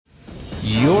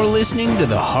You're listening to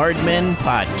the Hard Men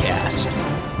Podcast,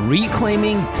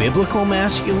 reclaiming biblical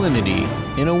masculinity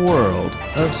in a world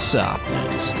of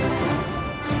softness.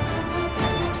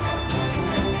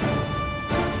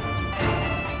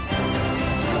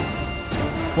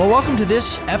 Well, welcome to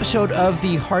this episode of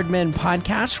the Hard Men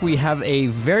Podcast. We have a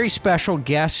very special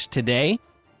guest today.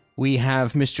 We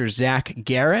have Mr. Zach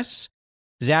Garris.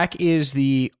 Zach is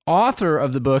the author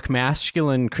of the book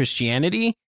Masculine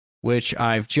Christianity, which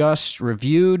I've just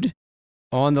reviewed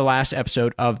on the last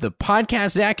episode of the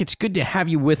podcast. Zach, it's good to have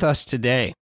you with us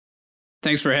today.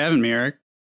 Thanks for having me, Eric.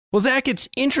 Well, Zach, it's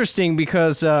interesting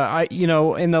because,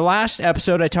 in the last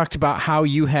episode, I talked about how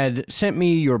you had sent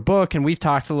me your book, and we've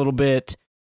talked a little bit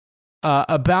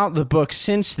about the book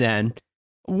since then.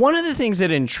 One of the things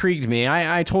that intrigued me,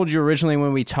 I told you originally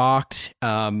when we talked,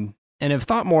 and have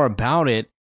thought more about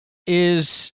it,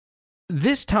 is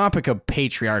this topic of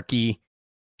patriarchy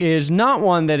is not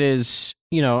one that is,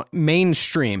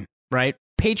 mainstream, right?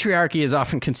 Patriarchy is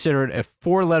often considered a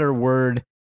four-letter word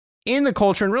in the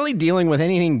culture, and really dealing with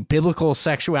anything biblical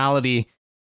sexuality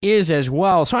is as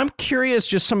well. So I'm curious,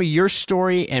 just some of your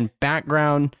story and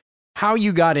background, how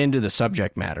you got into the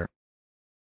subject matter.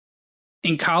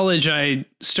 In college, I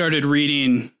started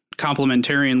reading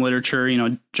complementarian literature,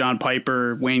 John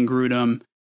Piper, Wayne Grudem.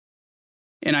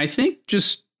 And I think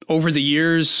just over the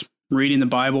years, reading the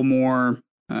Bible more,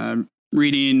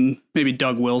 reading maybe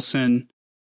Doug Wilson,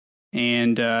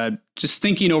 and just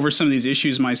thinking over some of these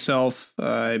issues myself,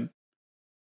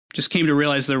 just came to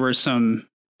realize there were some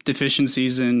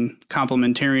deficiencies in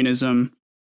complementarianism,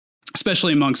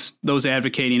 especially amongst those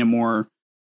advocating a more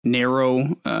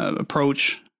narrow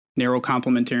approach, narrow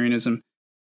complementarianism.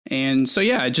 And so,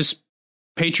 just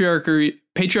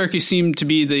patriarchy seemed to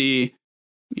be the,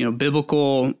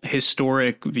 biblical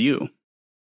historic view.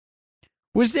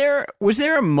 Was there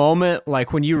a moment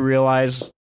like when you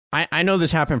realized, I know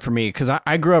this happened for me because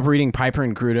I grew up reading Piper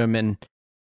and Grudem, and,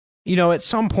 at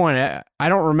some point, I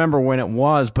don't remember when it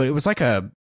was, but it was like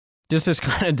just this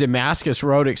kind of Damascus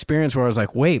Road experience where I was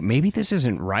like, wait, maybe this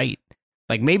isn't right.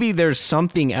 Like maybe there's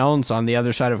something else on the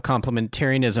other side of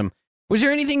complementarianism. Was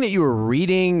there anything that you were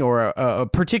reading or a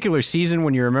particular season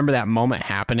when you remember that moment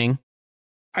happening?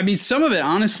 I mean, some of it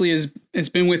honestly has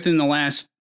been within the last,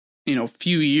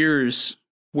 few years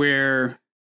where,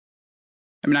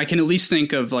 I can at least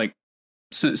think of like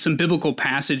some biblical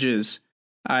passages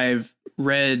I've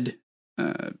read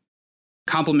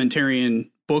complementarian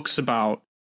books about,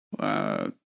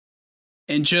 and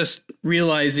just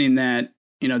realizing that,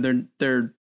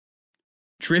 they're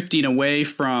drifting away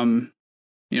from,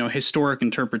 historic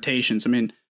interpretations.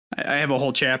 I have a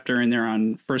whole chapter in there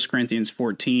on 1 Corinthians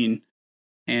 14.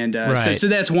 And right. so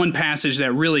that's one passage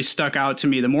that really stuck out to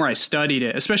me the more I studied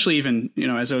it, especially even,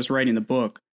 as I was writing the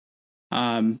book.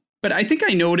 But I think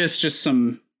I noticed just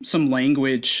some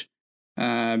language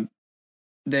that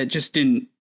just didn't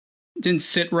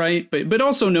sit right. But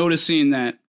also noticing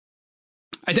that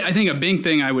I think a big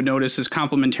thing I would notice is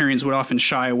complementarians would often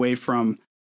shy away from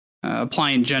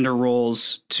applying gender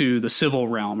roles to the civil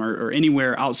realm or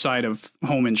anywhere outside of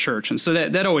home and church. And so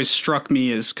that always struck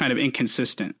me as kind of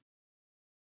inconsistent.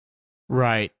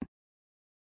 Right.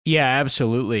 Yeah,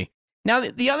 absolutely. Now,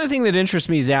 the other thing that interests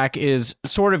me, Zach, is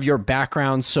sort of your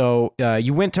background. So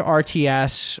you went to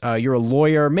RTS, you're a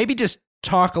lawyer. Maybe just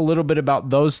talk a little bit about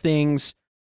those things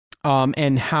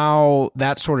and how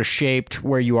that sort of shaped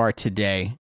where you are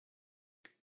today.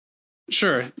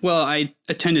 Sure. Well, I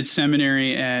attended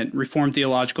seminary at Reformed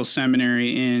Theological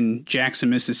Seminary in Jackson,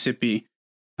 Mississippi.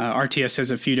 RTS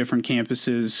has a few different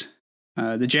campuses.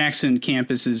 The Jackson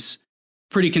campus is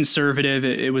pretty conservative.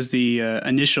 It was the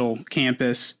initial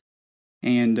campus.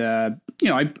 And,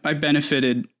 I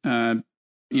benefited,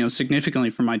 significantly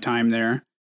from my time there.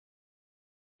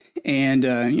 And,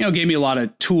 gave me a lot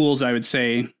of tools, I would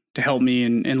say, to help me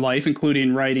in life,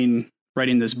 including writing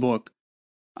this book.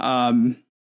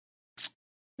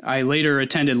 I later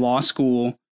attended law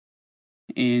school,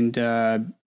 and,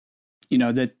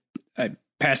 that I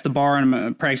passed the bar, and I'm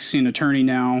a practicing attorney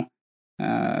now.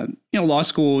 Law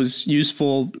school is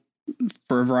useful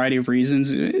for a variety of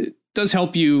reasons. It does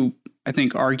help you, I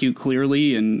think, argue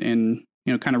clearly and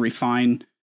kind of refine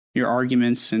your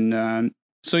arguments. And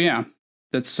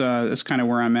that's kind of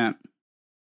where I'm at.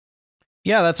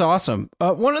 Yeah, that's awesome.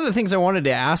 One of the things I wanted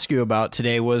to ask you about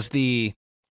today was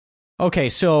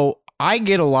so I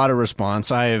get a lot of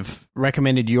response. I've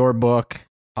recommended your book.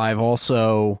 I've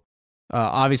also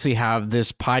obviously have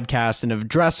this podcast and have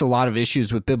addressed a lot of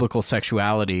issues with biblical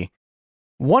sexuality.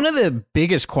 One of the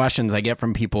biggest questions I get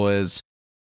from people is,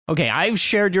 okay, I've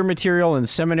shared your material in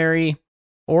seminary,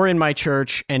 or in my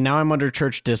church, and now I'm under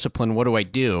church discipline. What do I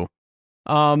do?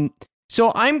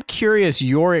 So I'm curious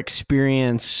your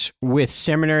experience with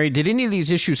seminary. Did any of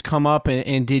these issues come up,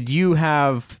 and did you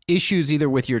have issues either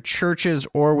with your churches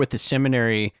or with the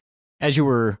seminary as you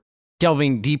were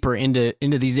delving deeper into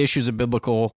these issues of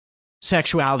biblical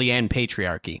sexuality and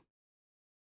patriarchy?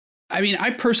 I mean, I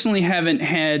personally haven't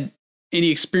had any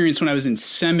experience when I was in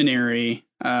seminary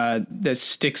that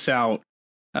sticks out,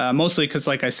 mostly because,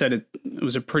 like I said, it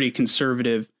was a pretty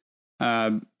conservative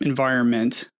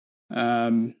environment.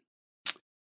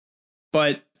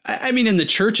 But I mean, in the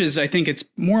churches, I think it's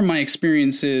more my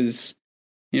experiences,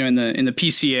 in the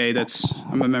PCA.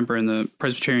 I'm a member in the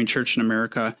Presbyterian Church in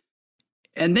America,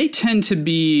 and they tend to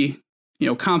be,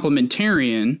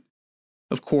 complementarian,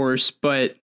 of course,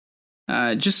 but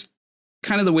just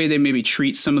kind of the way they maybe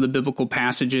treat some of the biblical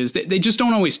passages. They just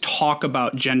don't always talk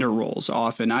about gender roles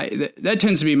often. That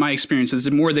tends to be my experience, is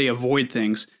the more they avoid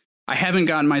things. I haven't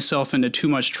gotten myself into too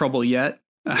much trouble yet,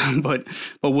 but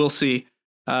we'll see.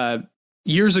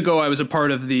 Years ago, I was a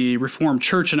part of the Reformed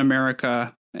Church in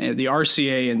America, the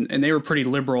RCA, and they were pretty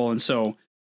liberal. And so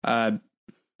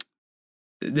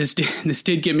this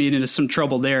did get me into some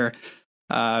trouble there.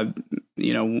 When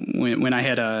I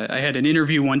had an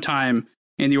interview one time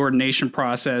in the ordination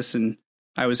process, and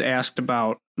I was asked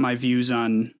about my views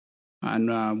on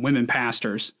women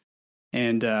pastors.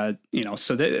 And,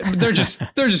 so they're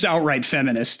just outright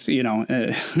feminist,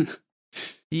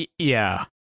 Yeah.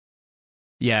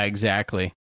 Yeah,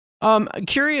 exactly.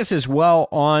 Curious as well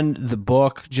on the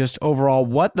book, just overall,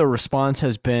 what the response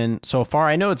has been so far.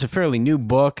 I know it's a fairly new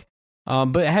book,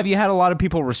 but have you had a lot of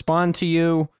people respond to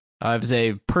you? Have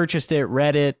they purchased it,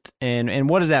 read it, and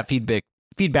what has that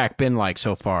feedback been like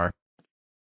so far?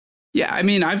 Yeah, I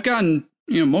mean, I've gotten,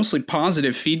 mostly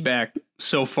positive feedback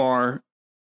so far.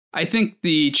 I think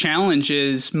the challenge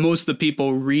is most of the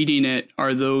people reading it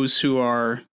are those who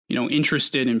are,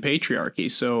 interested in patriarchy.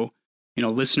 So,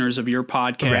 listeners of your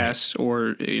podcast, right,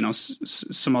 or,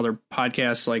 some other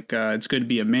podcasts like It's Good to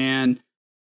Be a Man.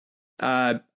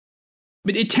 But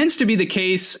it tends to be the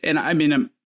case, and I mean, I'm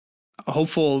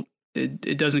hopeful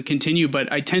it doesn't continue,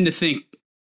 but I tend to think,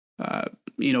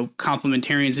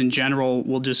 complementarians in general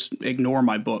will just ignore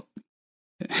my book.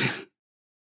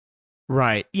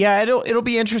 Right. Yeah, it'll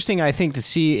be interesting, I think, to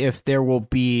see if there will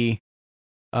be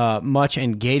much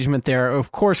engagement there.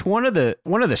 Of course, one of the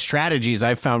strategies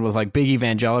I've found with like big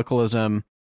evangelicalism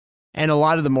and a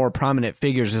lot of the more prominent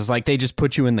figures is like they just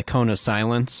put you in the cone of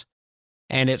silence,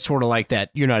 and it's sort of like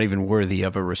that you're not even worthy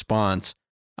of a response.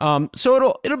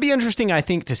 So it'll be interesting, I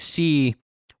think, to see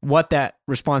what that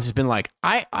response has been like.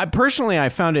 I personally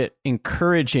found it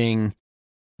encouraging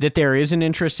that there is an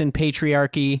interest in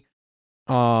patriarchy.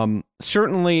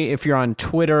 Certainly if you're on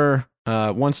Twitter,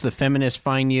 once the feminists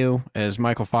find you, as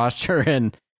Michael Foster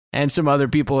and some other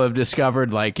people have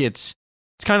discovered, like it's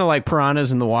kind of like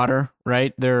piranhas in the water,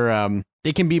 right?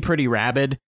 They can be pretty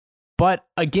rabid, but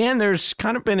again, there's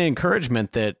kind of been an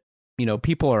encouragement that,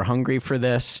 people are hungry for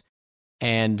this.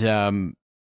 And,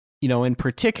 in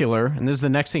particular, and this is the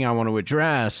next thing I want to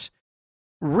address,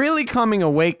 really coming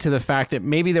awake to the fact that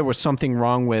maybe there was something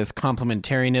wrong with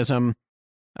complementarianism.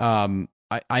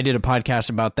 I did a podcast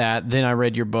about that. Then I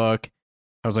read your book.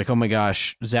 I was like, oh my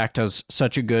gosh, Zach does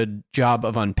such a good job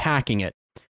of unpacking it.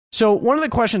 So one of the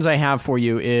questions I have for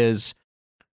you is,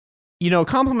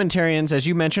 complementarians, as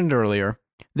you mentioned earlier,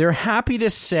 they're happy to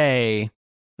say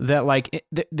that like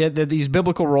that these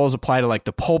biblical roles apply to like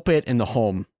the pulpit and the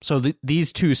home. So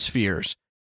these two spheres.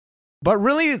 But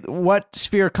really what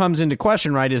sphere comes into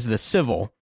question, right, is the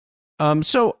civil.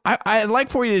 So I'd like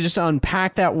for you to just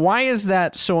unpack that. Why is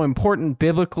that so important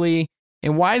biblically?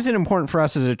 And why is it important for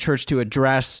us as a church to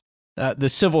address the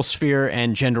civil sphere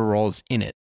and gender roles in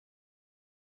it?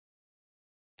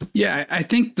 Yeah, I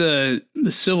think the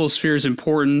civil sphere is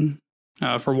important.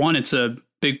 For one, it's a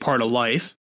big part of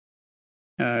life.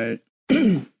 And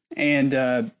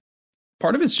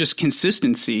part of it's just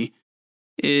consistency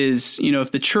is,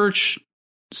 if the church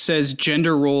says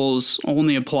gender roles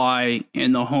only apply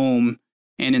in the home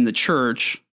and in the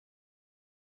church,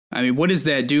 I mean, what does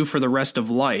that do for the rest of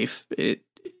life?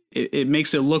 It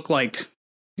makes it look like,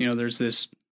 there's this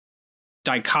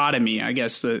dichotomy, I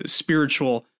guess, the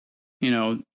spiritual,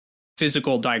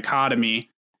 physical dichotomy.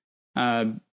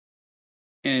 And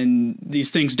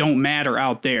these things don't matter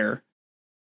out there.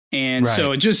 And right.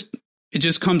 So it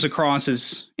just comes across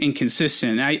as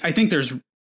inconsistent. I think there's,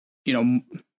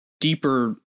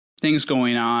 deeper things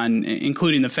going on,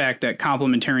 including the fact that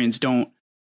complementarians don't,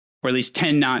 or at least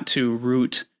tend not to,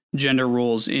 root gender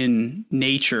roles in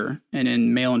nature and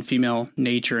in male and female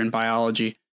nature and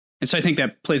biology. And so I think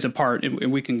that plays a part,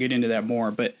 and we can get into that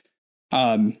more. But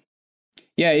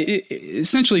it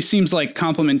essentially seems like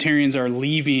complementarians are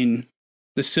leaving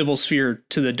the civil sphere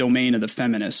to the domain of the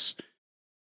feminists.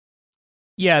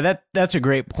 Yeah, that's a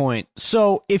great point.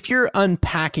 So if you're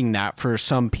unpacking that for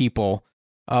some people,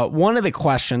 one of the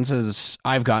questions, as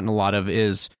I've gotten a lot of,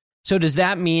 is, so does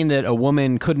that mean that a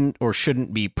woman couldn't or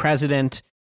shouldn't be president?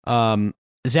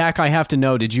 Zach, I have to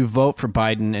know, did you vote for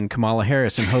Biden and Kamala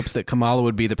Harris in hopes that Kamala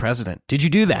would be the president? Did you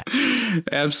do that?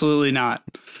 Absolutely not.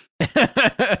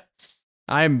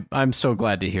 I'm so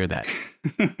glad to hear that.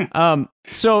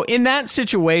 So in that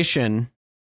situation,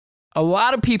 a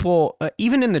lot of people,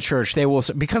 even in the church, they will,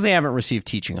 because they haven't received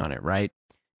teaching on it, right?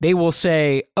 They will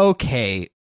say, okay,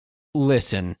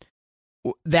 listen,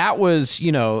 that was,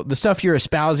 the stuff you're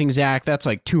espousing, Zach, that's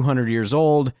like 200 years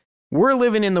old. We're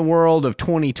living in the world of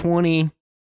 2020.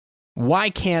 Why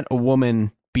can't a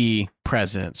woman be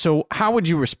president? So how would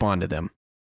you respond to them?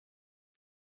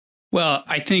 Well,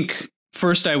 I think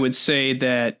first I would say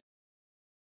that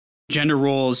gender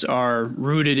roles are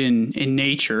rooted in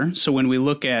nature. So when we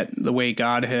look at the way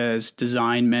God has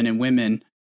designed men and women,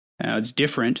 it's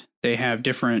different. They have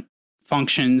different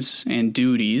functions and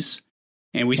duties.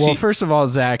 And we see. Well, first of all,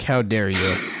 Zach, how dare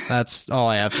you? That's all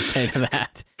I have to say to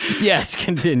that. Yes,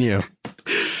 continue.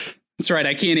 That's right.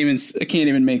 I can't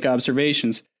even make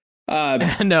observations.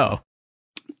 No.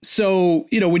 So,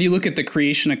 when you look at the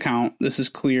creation account, this is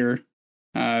clear.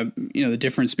 The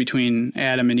difference between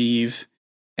Adam and Eve.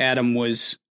 Adam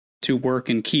was to work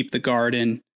and keep the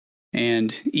garden,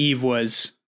 and Eve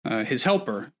was his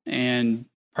helper. And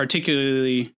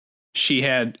particularly, she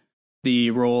had the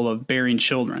role of bearing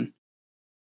children.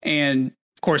 And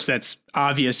of course, that's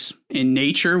obvious in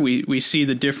nature. We see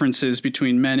the differences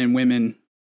between men and women,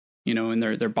 in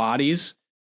their bodies.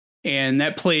 And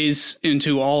that plays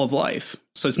into all of life.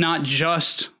 So it's not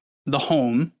just the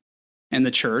home and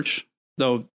the church,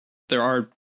 though there are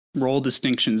role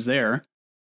distinctions there.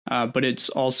 But it's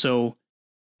also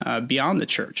beyond the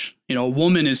church. A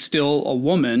woman is still a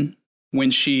woman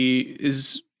when she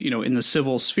is, in the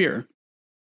civil sphere.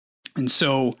 And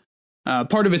so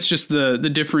part of it's just the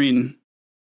differing,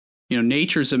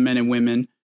 natures of men and women.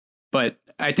 But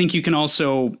I think you can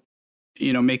also,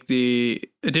 make the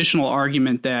additional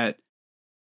argument that,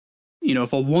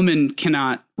 if a woman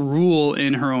cannot rule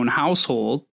in her own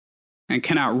household and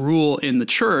cannot rule in the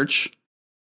church,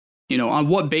 on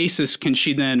what basis can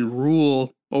she then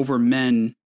rule over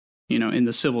men, in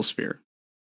the civil sphere?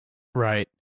 Right.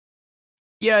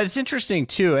 Yeah, it's interesting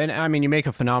too. And I mean, you make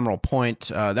a phenomenal point.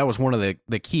 That was one of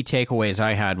the key takeaways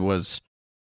I had was,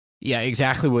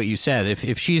 exactly what you said.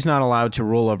 If she's not allowed to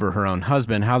rule over her own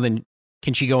husband, how then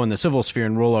can she go in the civil sphere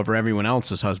and rule over everyone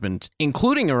else's husband,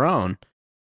 including her own?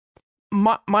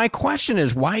 My question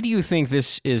is, why do you think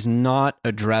this is not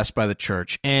addressed by the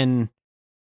church? And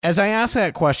as I asked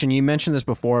that question, you mentioned this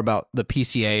before about the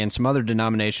PCA and some other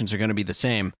denominations are going to be the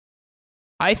same.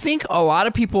 I think a lot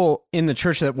of people in the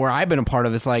church where I've been a part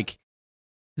of is like,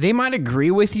 they might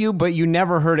agree with you, but you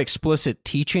never heard explicit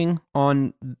teaching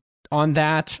on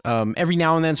that. Every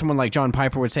now and then someone like John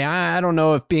Piper would say, I don't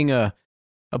know if being a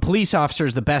police officer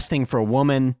is the best thing for a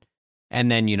woman.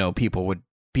 And then, people would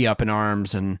be up in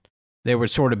arms and there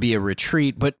would sort of be a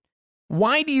retreat. But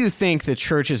why do you think the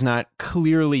church is not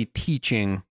clearly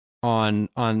teaching on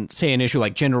say, an issue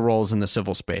like gender roles in the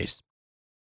civil space?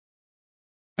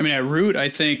 I mean, at root, I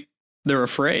think they're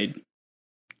afraid.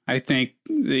 I think,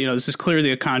 this is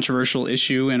clearly a controversial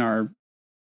issue in our,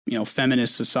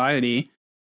 feminist society.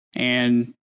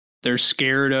 And they're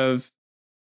scared of,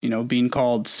 being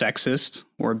called sexist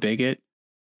or a bigot,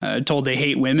 told they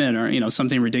hate women or,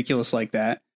 something ridiculous like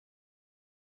that.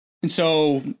 And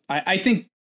so I think,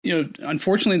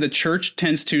 unfortunately, the church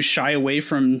tends to shy away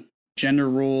from gender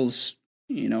roles,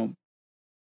 in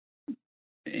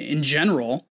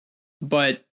general.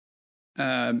 But,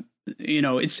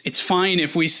 it's fine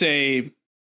if we say,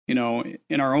 in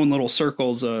our own little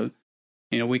circles,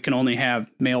 we can only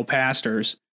have male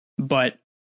pastors, but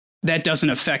that doesn't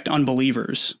affect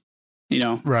unbelievers,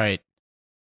 Right.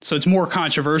 So it's more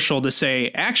controversial to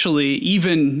say, actually,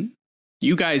 even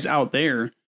you guys out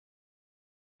there,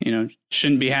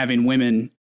 shouldn't be having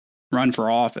women run for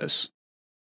office.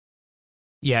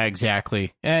 Yeah,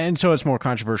 exactly. And so it's more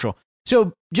controversial.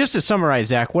 So just to summarize,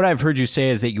 Zach, what I've heard you say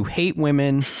is that you hate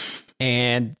women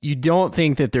and you don't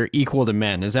think that they're equal to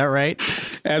men. Is that right?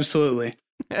 Absolutely.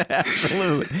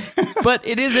 Absolutely. But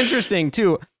it is interesting,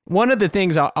 too. One of the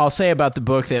things I'll say about the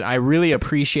book that I really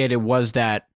appreciated was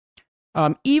that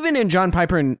even in John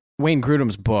Piper and Wayne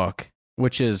Grudem's book,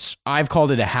 which is, I've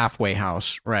called it a halfway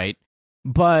house, right?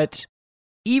 But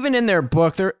even in their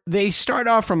book, they start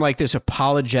off from like this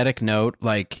apologetic note,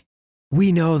 like,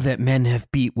 we know that men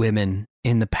have beat women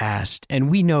in the past,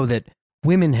 and we know that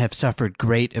women have suffered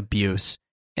great abuse,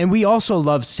 and we also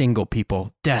love single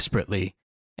people desperately.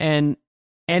 And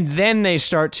then they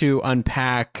start to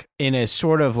unpack in a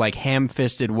sort of like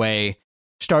ham-fisted way,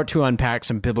 start to unpack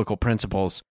some biblical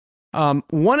principles.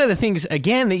 One of the things,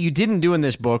 again, that you didn't do in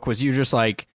this book was you just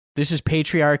like, this is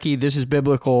patriarchy, this is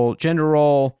biblical gender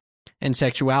role and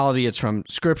sexuality, it's from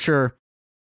scripture.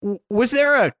 Was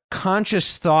there a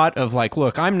conscious thought of like,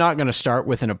 look, I'm not going to start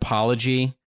with an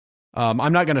apology.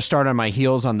 I'm not going to start on my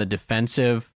heels on the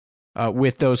defensive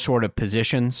with those sort of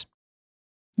positions?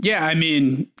 Yeah, I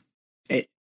mean,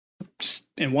 just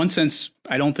in one sense,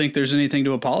 I don't think there's anything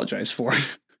to apologize for.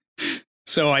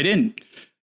 So I didn't.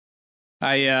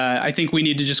 I think we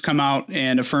need to just come out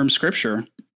and affirm Scripture.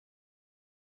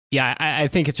 Yeah, I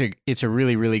think it's a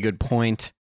really, really good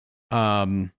point.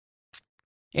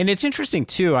 And it's interesting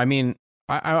too. I mean,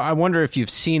 I wonder if you've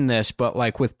seen this, but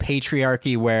like with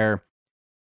patriarchy, where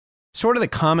sort of the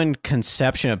common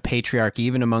conception of patriarchy,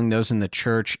 even among those in the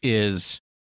church, is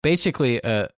basically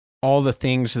all the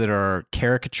things that are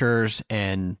caricatures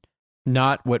and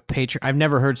not what I've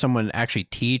never heard someone actually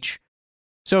teach.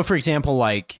 So, for example,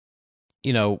 like,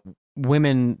 you know,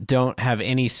 women don't have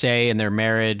any say in their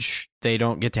marriage. They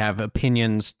don't get to have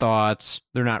opinions, thoughts.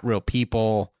 They're not real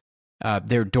people.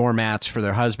 They're doormats for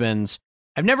their husbands.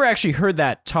 I've never actually heard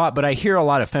that taught, but I hear a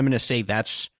lot of feminists say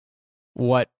that's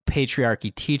what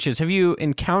patriarchy teaches. Have you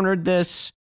encountered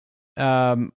this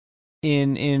in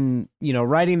you know,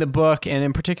 writing the book, and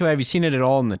in particular, have you seen it at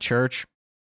all in the church?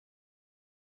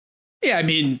 Yeah, I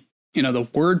mean, you know, the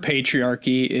word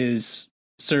patriarchy is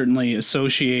certainly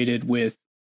associated with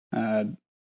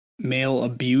male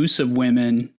abuse of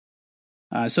women,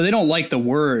 so they don't like the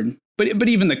word. But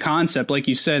even the concept, like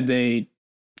you said, they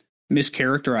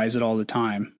mischaracterize it all the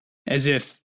time, as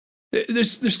if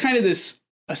there's kind of this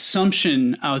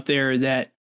assumption out there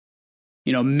that,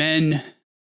 you know, men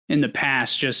in the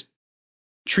past just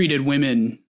treated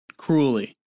women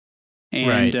cruelly,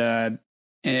 and right.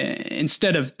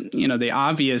 Instead of, you know, the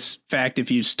obvious fact,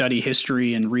 if you study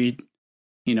history and read,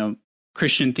 you know,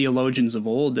 Christian theologians of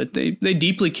old, that they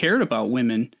deeply cared about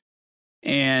women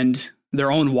and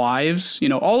their own wives. You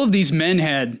know, all of these men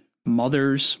had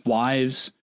mothers,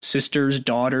 wives, sisters,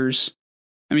 daughters.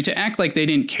 I mean, to act like they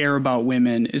didn't care about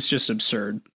women is just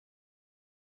absurd.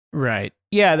 Right.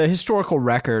 Yeah, the historical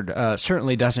record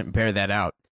certainly doesn't bear that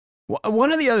out.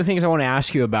 One of the other things I want to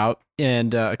ask you about,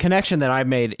 and a connection that I've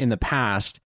made in the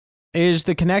past, is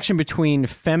the connection between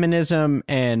feminism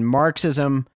and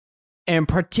Marxism, and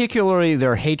particularly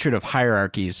their hatred of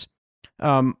hierarchies.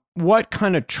 What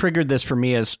kind of triggered this for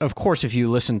me is, of course, if you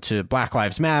listen to Black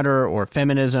Lives Matter or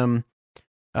feminism,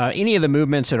 any of the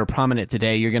movements that are prominent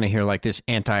today, you're going to hear like this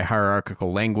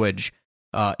anti-hierarchical language.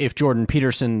 If Jordan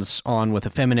Peterson's on with a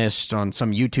feminist on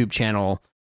some YouTube channel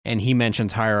and he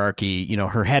mentions hierarchy, you know,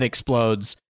 her head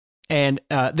explodes and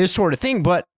this sort of thing.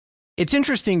 But it's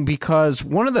interesting because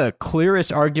one of the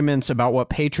clearest arguments about what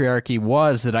patriarchy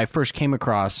was that I first came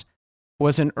across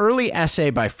was an early essay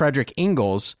by Frederick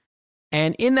Engels.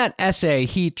 And in that essay,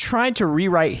 he tried to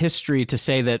rewrite history to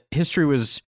say that history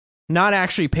was not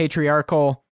actually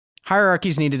patriarchal,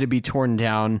 hierarchies needed to be torn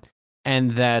down,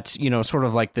 and that, you know, sort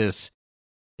of like this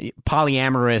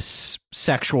polyamorous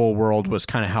sexual world was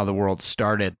kind of how the world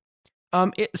started.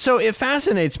 So it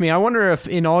fascinates me. I wonder if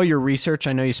in all your research,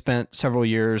 I know you spent several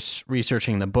years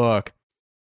researching the book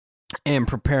and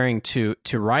preparing to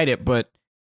write it, but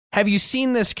have you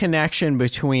seen this connection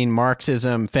between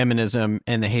Marxism, feminism,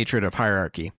 and the hatred of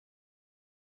hierarchy?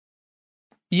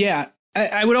 Yeah,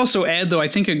 I would also add, though, I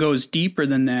think it goes deeper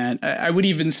than that. I would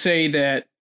even say that,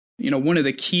 you know, one of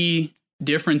the key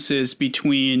differences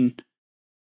between,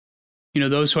 you know,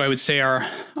 those who I would say are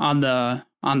on the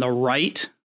right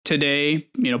today,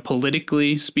 you know,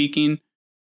 politically speaking,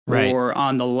 right, or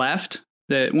on the left,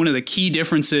 that one of the key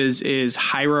differences is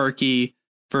hierarchy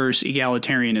versus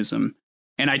egalitarianism.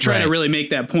 And I try to really make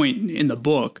that point in the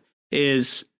book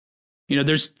is, you know,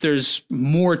 there's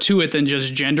more to it than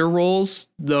just gender roles,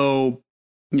 though,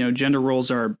 you know, gender roles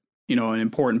are, you know, an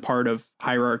important part of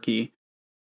hierarchy.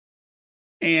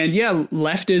 And yeah,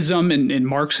 leftism and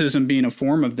Marxism being a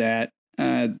form of that,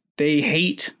 they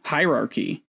hate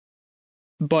hierarchy.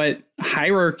 But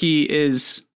hierarchy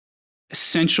is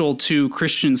essential to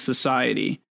Christian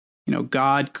society. You know,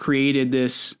 God created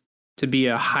this to be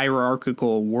a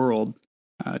hierarchical world.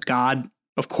 God,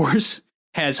 of course,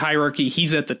 has hierarchy.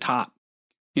 He's at the top.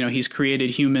 You know, he's created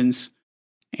humans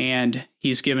and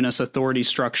he's given us authority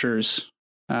structures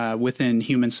within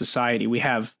human society. We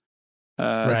have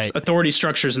authority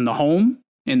structures in the home,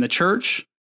 in the church,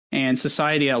 and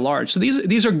society at large. So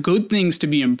these are good things to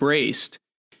be embraced.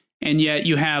 And yet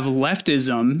you have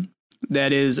leftism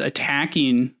that is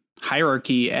attacking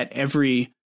hierarchy at in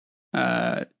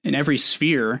every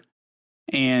sphere.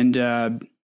 And,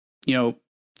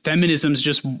 feminism is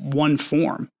just one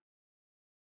form.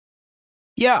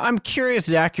 Yeah, I'm curious,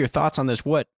 Zach, your thoughts on this.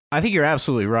 I think you're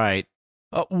absolutely right.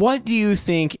 What do you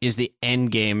think is the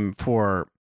end game for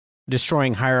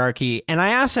destroying hierarchy? And I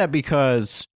ask that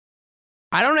because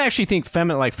I don't actually think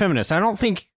feminists,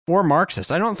 or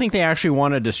Marxists, I don't think they actually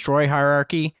want to destroy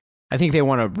hierarchy. I think they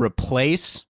want to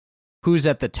replace who's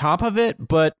at the top of it.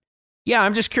 But yeah,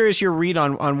 I'm just curious your read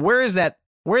on where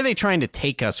are they trying to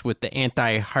take us with the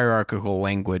anti-hierarchical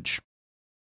language?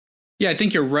 Yeah, I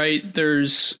think you're right.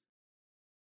 There's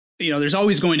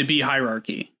always going to be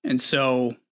hierarchy. And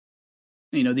so,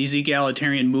 these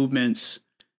egalitarian movements,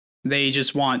 they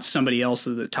just want somebody else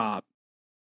at the top.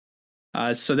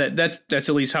 So that's at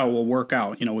least how it will work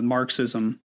out, with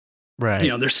Marxism. Right.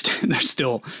 There's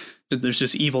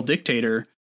just evil dictator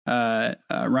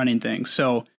running things.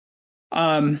 So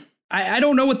I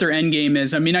don't know what their end game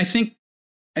is. I mean, I think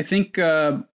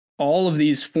all of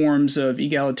these forms of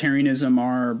egalitarianism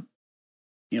are,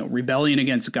 rebellion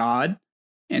against God.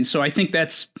 And so I think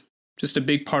that's just a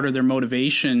big part of their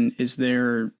motivation is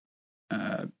they're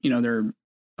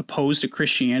opposed to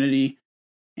Christianity,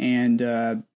 and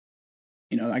at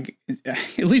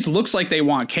least looks like they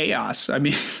want chaos. I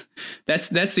mean, that's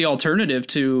the alternative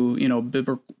to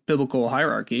biblical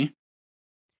hierarchy.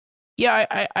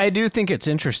 Yeah, I do think it's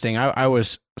interesting. I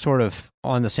was sort of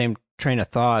on the same train of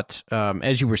thought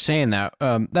as you were saying that.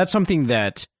 That's something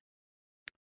that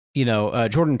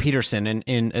Jordan Peterson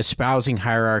in espousing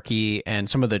hierarchy and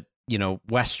some of the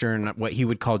Western, what he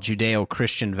would call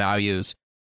Judeo-Christian values,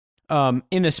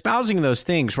 in espousing those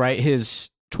things, right? His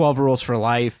 12 Rules for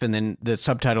Life, and then the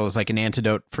subtitle is like an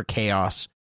antidote for chaos.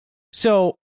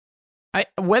 So,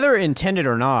 whether intended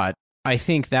or not, I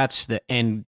think that's the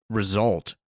end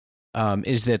result,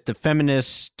 is that the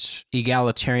feminist,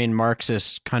 egalitarian,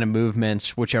 Marxist kind of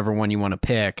movements, whichever one you want to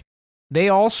pick, they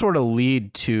all sort of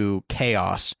lead to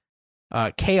chaos.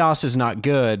 Chaos is not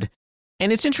good.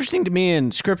 And it's interesting to me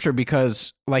in Scripture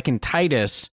because, like in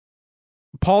Titus,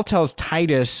 Paul tells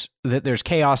Titus that there's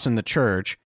chaos in the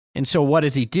church. And so what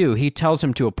does he do? He tells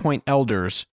him to appoint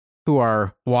elders who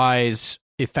are wise,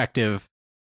 effective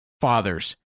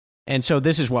fathers. And so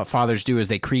this is what fathers do, is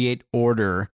they create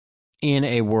order in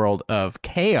a world of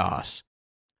chaos.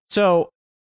 So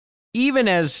even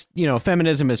as,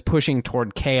 feminism is pushing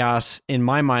toward chaos, in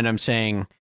my mind, I'm saying,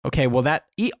 okay, well, that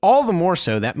all the more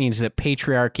so, that means that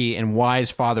patriarchy and wise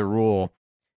father rule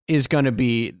is going to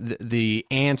be the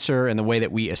answer and the way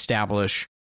that we establish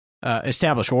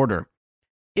order.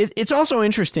 It's also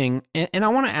interesting, and I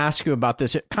want to ask you about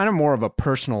this at kind of more of a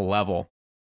personal level,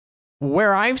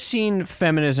 where I've seen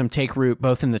feminism take root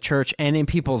both in the church and in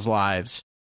people's lives.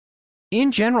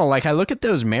 In general, like I look at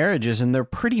those marriages and they're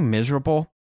pretty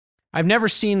miserable. I've never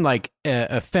seen like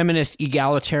a feminist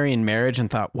egalitarian marriage and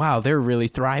thought, wow, they're really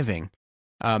thriving.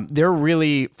 They're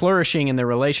really flourishing in their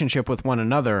relationship with one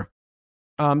another.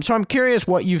 So I'm curious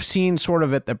what you've seen sort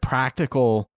of at the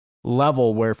practical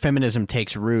level where feminism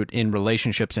takes root in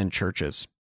relationships and churches.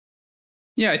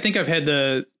 Yeah, I think I've had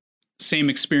the same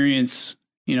experience,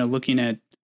 looking at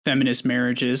feminist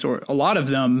marriages, or a lot of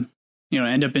them,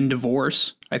 end up in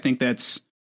divorce. I think that's,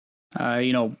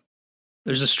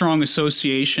 there's a strong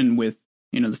association with,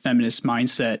 the feminist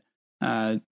mindset.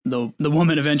 The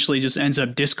woman eventually just ends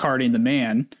up discarding the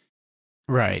man.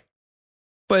 Right.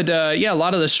 But a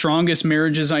lot of the strongest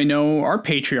marriages I know are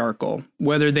patriarchal,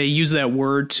 whether they use that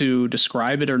word to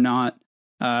describe it or not.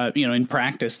 In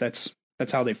practice, that's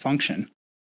how they function.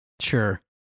 Sure.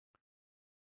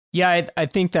 Yeah, I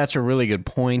think that's a really good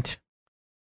point.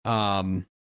 I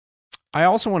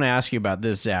also want to ask you about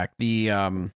this, Zach.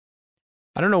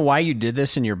 I don't know why you did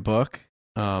this in your book.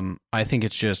 I think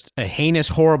it's just a heinous,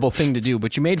 horrible thing to do,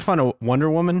 but you made fun of Wonder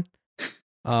Woman.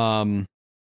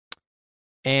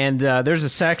 And there's a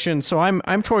section, so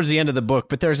I'm towards the end of the book,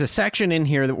 but there's a section in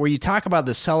here where you talk about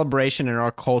the celebration in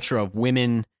our culture of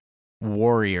women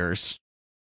warriors.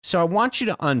 So I want you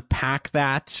to unpack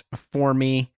that for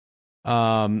me.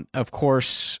 Of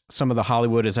course, some of the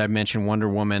Hollywood, as I've mentioned, Wonder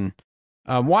Woman.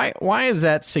 Why is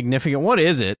that significant? What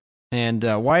is it? And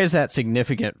why is that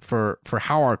significant for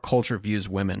how our culture views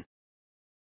women?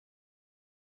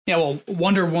 Yeah, well,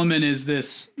 Wonder Woman is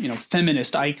this,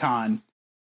 feminist icon.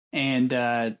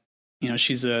 And,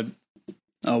 she's a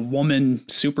woman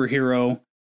superhero.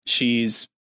 She's,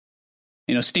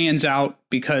 stands out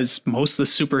because most of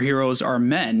the superheroes are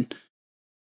men.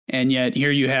 And yet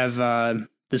here you have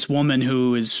this woman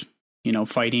who is,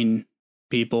 fighting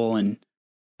people and,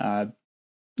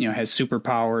 has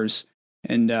superpowers.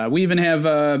 And we even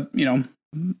have,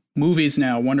 movies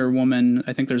now. Wonder Woman,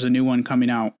 I think there's a new one coming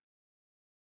out.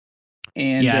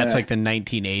 And yeah, it's like the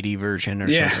 1980 version or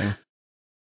something.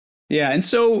 Yeah, and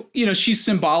so, she's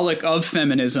symbolic of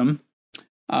feminism.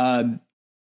 But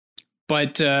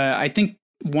I think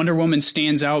Wonder Woman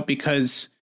stands out because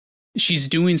she's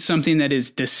doing something that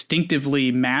is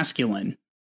distinctively masculine,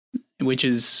 which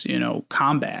is,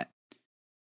 combat.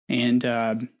 And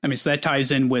so that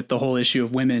ties in with the whole issue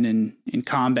of women in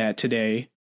combat today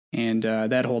and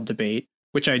that whole debate,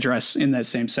 which I address in that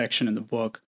same section in the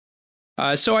book.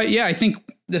 I think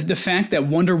the fact that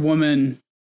Wonder Woman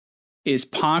is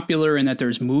popular and that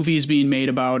there's movies being made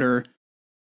about her,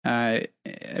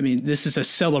 this is a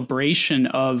celebration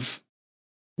of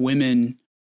women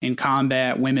in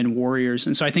combat, women warriors.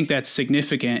 And so I think that's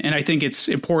significant. And I think it's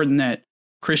important that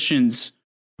Christians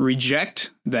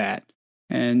reject that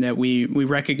and that we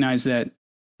recognize that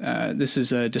this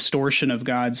is a distortion of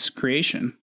God's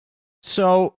creation.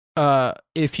 So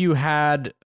if you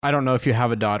had, I don't know if you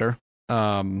have a daughter.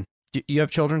 Do you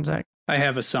have children, Zach? I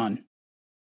have a son.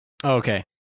 Okay.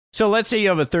 So let's say you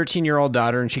have a 13-year-old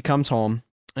daughter and she comes home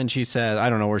and she says, I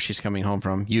don't know where she's coming home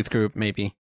from, youth group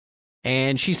maybe.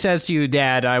 And she says to you,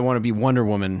 Dad, I want to be Wonder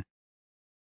Woman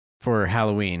for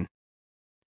Halloween.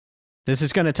 This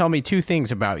is going to tell me two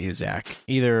things about you, Zach.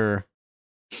 Either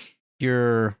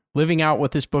you're living out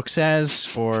what this book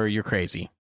says or you're crazy.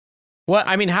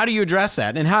 How do you address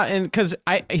that? Because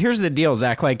here's the deal,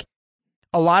 Zach, like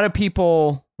a lot of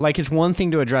people, like it's one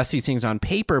thing to address these things on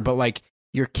paper, but like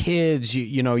your kids,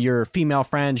 your female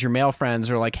friends, your male friends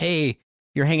are like, hey,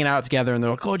 you're hanging out together and they're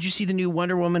like, oh, did you see the new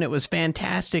Wonder Woman? It was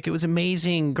fantastic. It was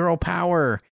amazing. Girl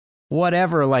power,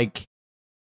 whatever. Like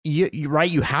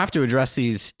you have to address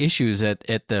these issues at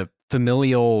the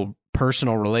familial,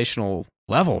 personal, relational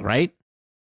level, right?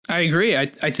 I agree. I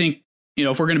think,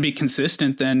 if we're going to be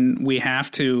consistent, then we have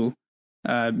to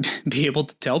be able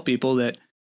to tell people that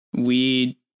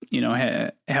we,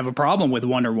 have a problem with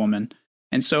Wonder Woman.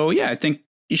 And so, I think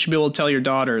you should be able to tell your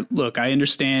daughter, look, I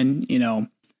understand,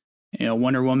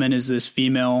 Wonder Woman is this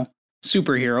female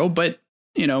superhero, but,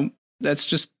 that's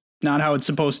just not how it's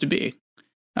supposed to be.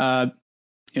 I'm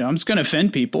just going to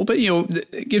offend people, but,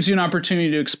 it gives you an opportunity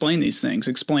to explain these things,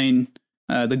 explain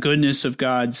the goodness of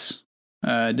God's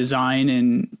design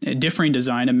and differing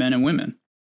design of men and women.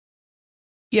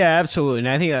 Yeah, absolutely. And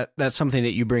I think that's something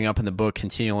that you bring up in the book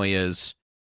continually is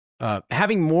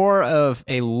having more of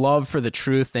a love for the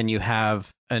truth than you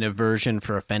have an aversion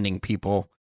for offending people.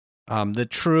 The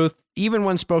truth, even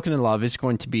when spoken in love, is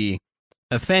going to be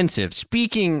offensive.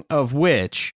 Speaking of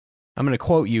which, I'm going to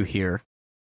quote you here.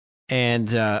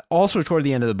 And also toward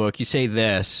the end of the book, you say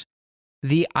this: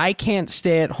 the I can't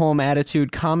stay at home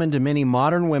attitude common to many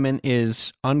modern women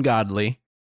is ungodly.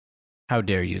 How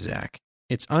dare you, Zach?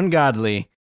 It's ungodly,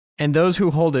 and those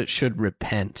who hold it should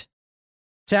repent.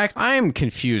 Zach, I am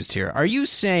confused here. Are you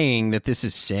saying that this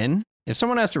is sin? If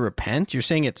someone has to repent, you're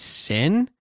saying it's sin?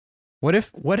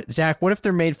 Zach, what if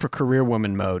they're made for career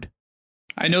woman mode?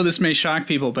 I know this may shock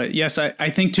people, but yes, I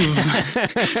think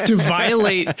to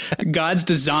violate God's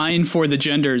design for the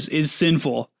genders is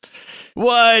sinful.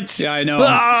 What? Yeah, I know.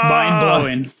 It's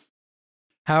mind-blowing.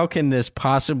 How can this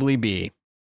possibly be?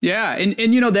 Yeah, and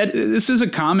that this is a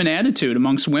common attitude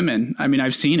amongst women. I mean,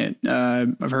 I've seen it.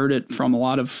 I've heard it from a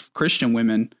lot of Christian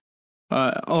women.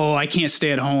 I can't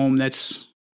stay at home. That's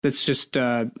just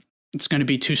it's going to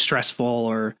be too stressful,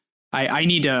 or I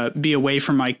need to be away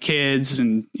from my kids,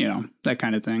 and that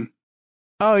kind of thing.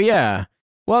 Oh yeah.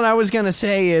 Well, I was going to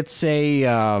say it's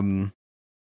it's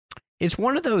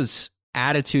one of those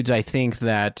attitudes I think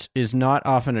that is not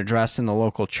often addressed in the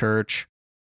local church.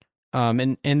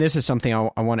 And this is something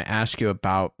I want to ask you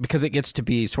about because it gets to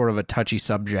be sort of a touchy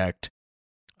subject.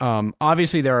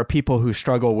 Obviously, there are people who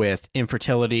struggle with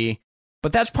infertility,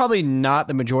 but that's probably not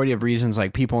the majority of reasons.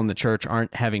 Like people in the church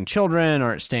aren't having children,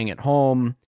 aren't staying at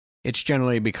home. It's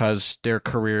generally because their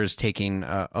career is taking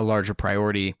a larger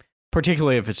priority,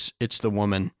 particularly if it's the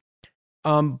woman.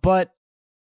 But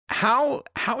how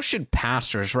should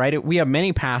pastors, right? We have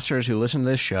many pastors who listen to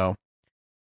this show.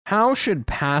 How should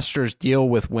pastors deal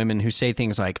with women who say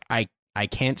things like, I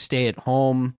can't stay at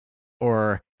home,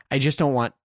 or I just don't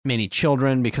want many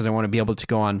children because I want to be able to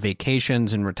go on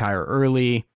vacations and retire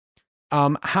early?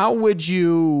 How would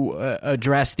you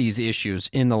address these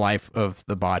issues in the life of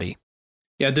the body?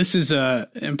 Yeah, this is an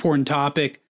important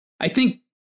topic. I think,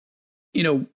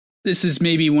 this is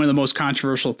maybe one of the most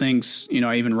controversial things,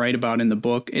 I even write about in the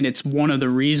book. And it's one of the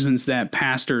reasons that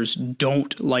pastors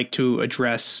don't like to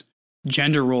address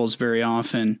gender roles very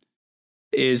often,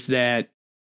 is that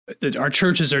our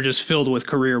churches are just filled with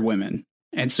career women.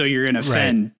 And so you're going to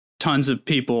offend tons of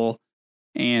people.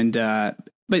 And,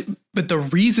 but the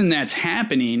reason that's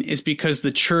happening is because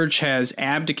the church has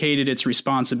abdicated its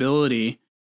responsibility.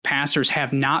 Pastors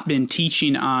have not been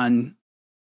teaching on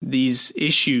these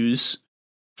issues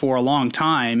for a long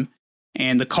time,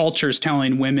 and the culture is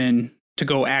telling women to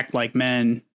go act like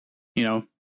men.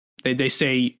 They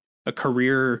say a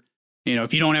career,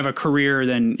 if you don't have a career,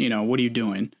 then, what are you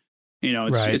doing?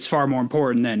 It's far more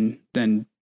important than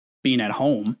being at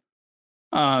home.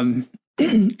 And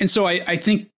so I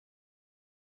think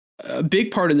a big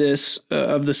part of this,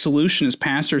 of the solution, is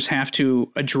pastors have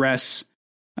to address,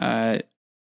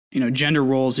 gender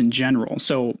roles in general.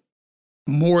 So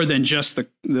more than just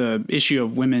the issue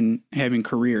of women having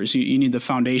careers, you need the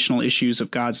foundational issues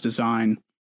of God's design,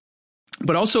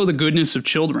 but also the goodness of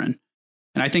children.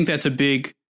 And I think that's a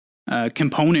big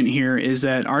component here, is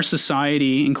that our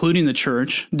society, including the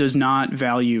church, does not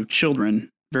value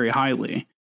children very highly.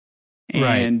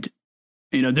 And,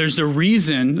 there's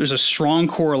a strong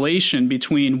correlation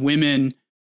between women,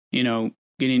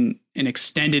 getting an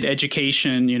extended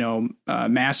education,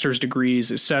 master's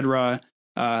degrees, etc.,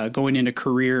 going into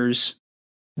careers.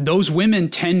 Those women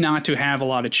tend not to have a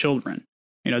lot of children.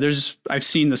 I've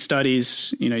seen the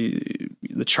studies,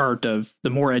 the chart of the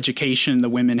more education the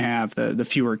women have, the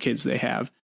fewer kids they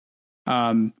have.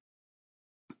 And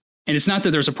it's not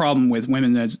that there's a problem with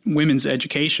women's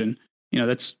education.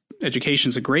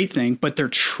 Education's a great thing, but they're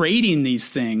trading these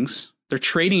things. They're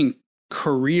trading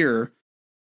career,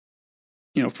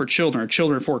 for children, or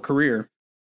children for career.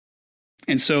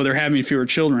 And so they're having fewer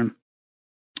children.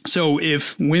 So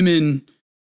if women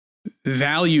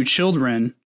value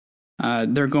children,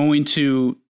 they're going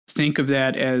to think of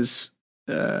that as,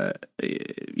 a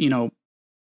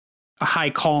high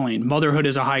calling. Motherhood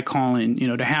is a high calling,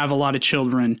 to have a lot of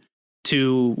children,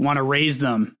 to want to raise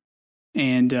them.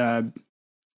 And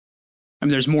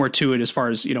there's more to it as far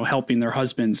as, helping their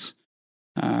husbands.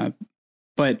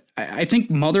 But I think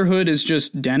motherhood is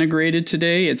just denigrated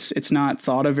today. It's not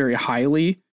thought of very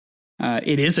highly.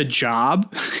 It is a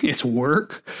job, it's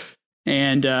work,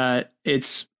 and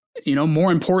it's,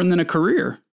 more important than a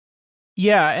career.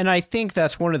 Yeah, and I think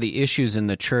that's one of the issues in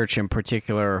the church in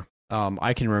particular.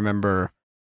 I can remember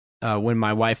when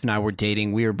my wife and I were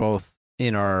dating, we were both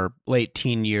in our late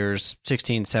teen years,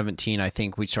 16, 17, I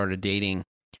think we started dating.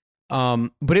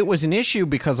 But it was an issue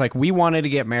because, we wanted to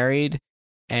get married.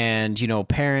 And,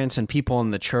 parents and people in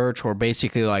the church were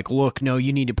basically like, look, no,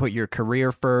 you need to put your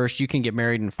career first. You can get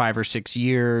married in 5 or 6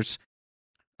 years.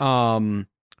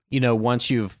 Once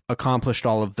you've accomplished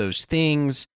all of those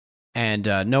things. And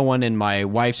no one in my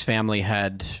wife's family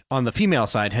on the female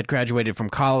side, had graduated from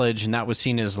college. And that was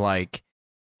seen as like,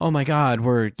 oh my God,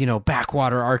 we're,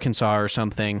 backwater Arkansas or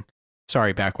something.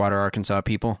 Sorry, backwater Arkansas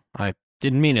people. I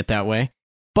didn't mean it that way.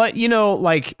 But,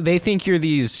 they think you're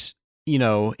these,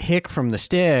 hick from the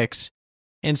sticks,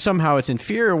 and somehow it's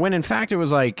inferior, when in fact it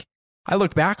was like, I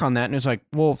looked back on that and it was like,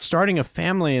 well, starting a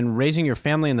family and raising your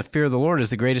family in the fear of the Lord is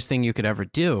the greatest thing you could ever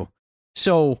do.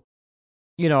 So,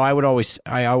 I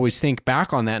always think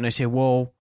back on that and I say,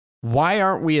 well, why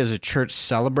aren't we as a church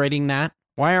celebrating that?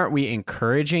 Why aren't we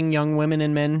encouraging young women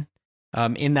and men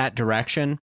in that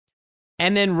direction?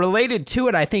 And then related to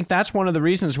it, I think that's one of the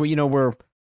reasons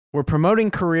we're promoting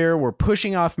career, we're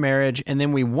pushing off marriage, and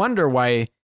then we wonder why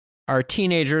our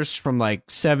teenagers from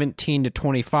 17 to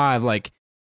 25,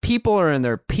 people are in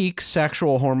their peak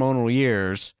sexual hormonal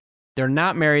years. They're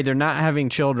not married, they're not having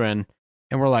children,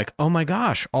 and we're like, oh my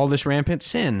gosh, all this rampant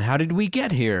sin. How did we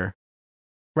get here?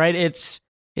 Right? It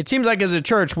seems like as a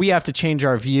church, we have to change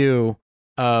our view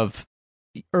of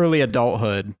early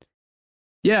adulthood.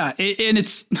 Yeah, and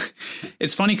it's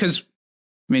funny because,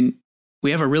 we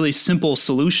have a really simple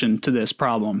solution to this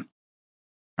problem,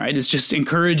 right? It's just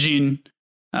encouraging,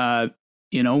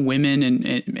 women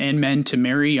and men to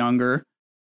marry younger,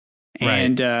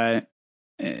 and to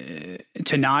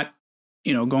not,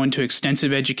 go into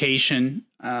extensive education.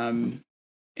 And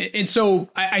so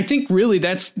I think really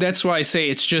that's why I say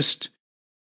it's just,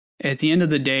 at the end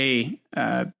of the day,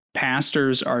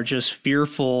 pastors are just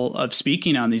fearful of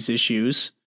speaking on these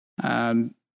issues.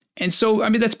 And so,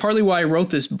 that's partly why I wrote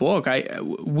this book.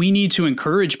 We need to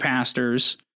encourage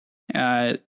pastors,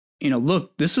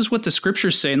 look, this is what the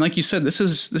scriptures say. And like you said, this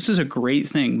is a great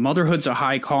thing. Motherhood's a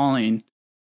high calling.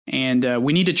 And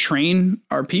we need to train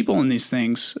our people in these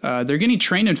things. They're getting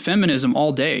trained in feminism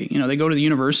all day. They go to the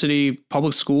university,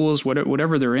 public schools,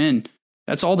 whatever they're in.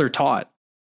 That's all they're taught.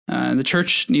 The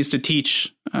church needs to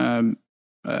teach an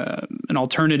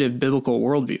alternative biblical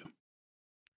worldview.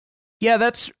 Yeah,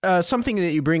 that's something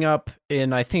that you bring up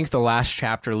in, I think, the last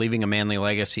chapter, Leaving a Manly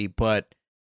Legacy. But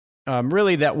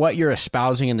really, that what you're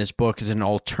espousing in this book is an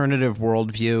alternative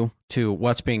worldview to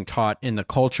what's being taught in the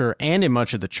culture and in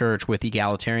much of the church with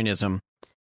egalitarianism.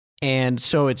 And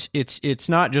so it's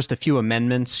not just a few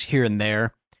amendments here and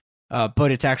there,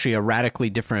 but it's actually a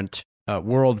radically different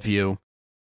worldview.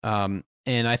 And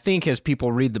I think as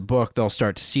people read the book, they'll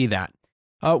start to see that.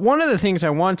 One of the things I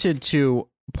wanted to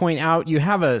point out, you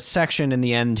have a section in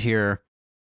the end here,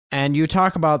 and you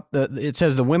talk about it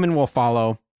says the women will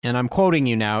follow, and I'm quoting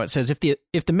you now. It says, if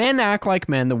the men act like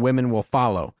men, the women will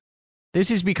follow. This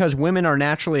is because women are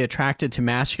naturally attracted to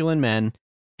masculine men,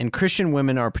 and Christian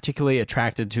women are particularly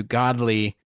attracted to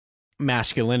godly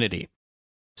masculinity.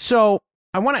 So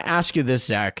I want to ask you this,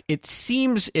 Zach. It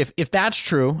seems, if that's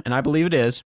true, and I believe it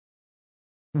is,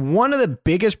 one of the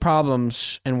biggest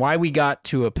problems and why we got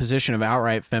to a position of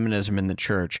outright feminism in the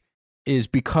church is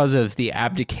because of the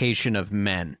abdication of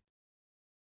men.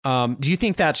 Do you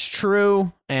think that's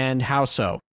true, and how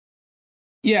so?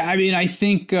 Yeah, I mean, I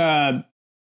think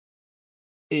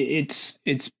it's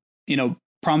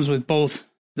problems with both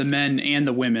the men and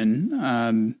the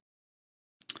women.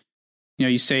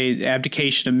 You say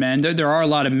abdication of men. There are a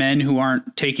lot of men who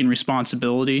aren't taking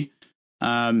responsibility.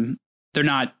 They're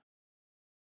not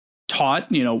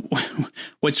taught,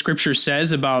 what Scripture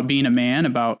says about being a man,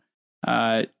 about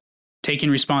taking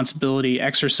responsibility,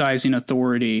 exercising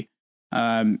authority,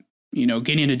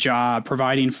 getting a job,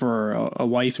 providing for a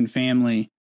wife and family.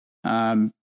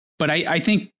 But I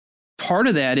think part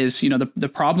of that is,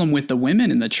 the problem with the women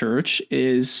in the church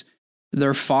is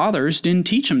their fathers didn't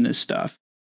teach them this stuff.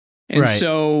 And right.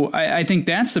 So I think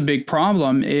that's the big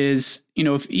problem is,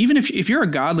 if you're a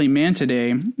godly man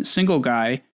today, a single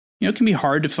guy, it can be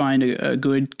hard to find a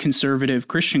good conservative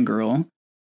Christian girl.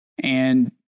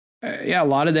 And a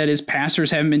lot of that is pastors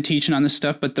haven't been teaching on this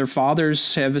stuff, but their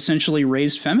fathers have essentially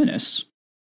raised feminists.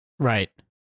 Right.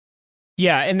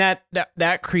 Yeah, and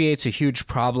that creates a huge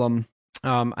problem.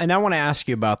 And I want to ask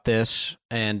you about this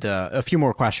and a few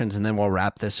more questions, and then we'll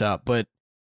wrap this up. But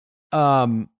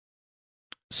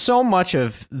so much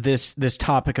of this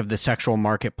topic of the sexual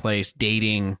marketplace,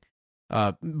 dating,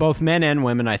 both men and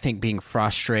women, I think, being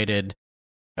frustrated.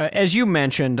 As you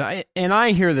mentioned,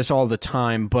 I hear this all the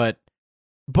time, but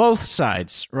both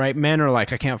sides, right? Men are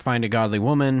like, I can't find a godly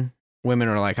woman. Women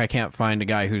are like, I can't find a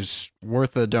guy who's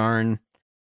worth a darn.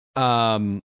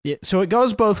 So it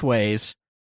goes both ways.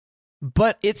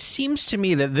 But it seems to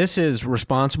me that this is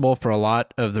responsible for a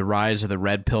lot of the rise of the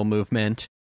red pill movement.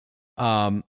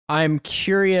 I'm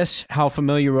curious how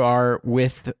familiar you are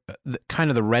with kind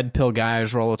of the red pill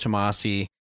guys, Rollo Tomassi.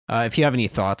 If you have any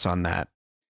thoughts on that.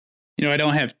 I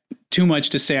don't have too much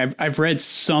to say. I've read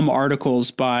some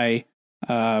articles by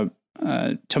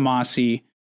Tomassi,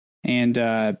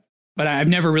 but I've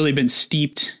never really been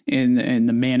steeped in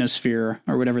the manosphere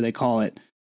or whatever they call it.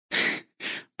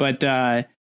 But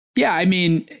I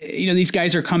mean, these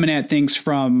guys are coming at things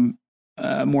from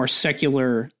a more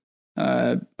secular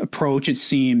approach, it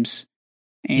seems.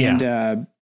 And,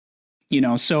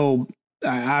 so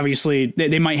obviously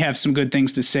they might have some good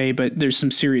things to say, but there's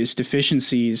some serious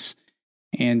deficiencies.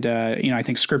 And, I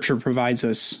think Scripture provides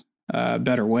us a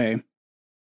better way.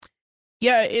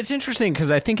 Yeah, it's interesting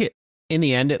because I think in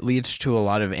the end, it leads to a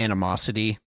lot of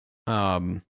animosity.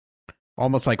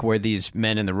 Almost like where these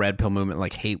men in the red pill movement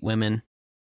like hate women.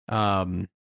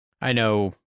 I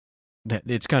know that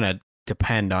it's going to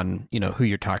depend on, who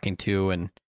you're talking to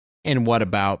and what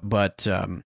about, but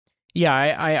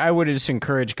I would just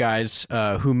encourage guys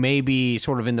who may be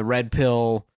sort of in the red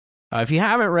pill. If you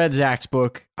haven't read Zach's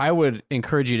book, I would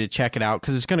encourage you to check it out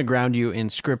because it's going to ground you in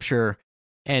Scripture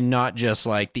and not just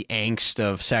like the angst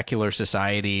of secular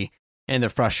society and the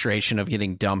frustration of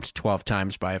getting dumped 12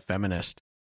 times by a feminist.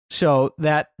 So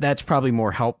that's probably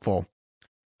more helpful.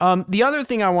 The other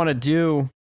thing I want to do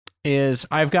is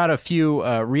I've got a few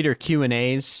reader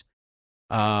Q&As.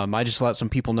 I just let some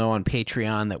people know on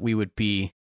Patreon that we would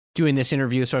be doing this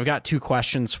interview. So I've got 2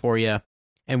 questions for you,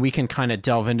 and we can kind of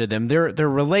delve into them. They're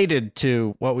related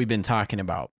to what we've been talking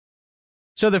about.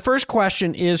 So the first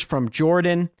question is from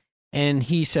Jordan, and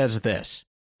he says this.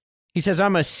 He says,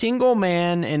 I'm a single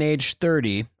man and age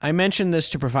 30. I mentioned this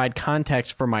to provide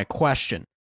context for my question.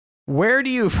 Where do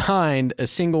you find a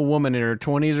single woman in her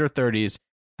 20s or 30s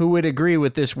who would agree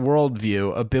with this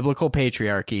worldview of biblical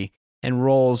patriarchy and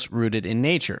roles rooted in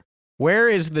nature? Where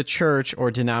is the church or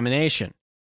denomination?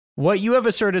 What you have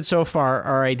asserted so far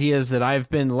are ideas that I've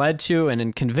been led to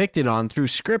and convicted on through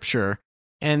Scripture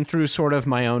and through sort of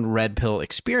my own red pill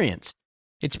experience.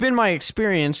 It's been my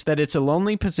experience that it's a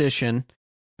lonely position,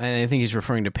 and I think he's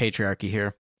referring to patriarchy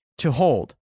here, to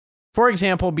hold. For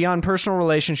example, beyond personal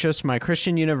relationships, my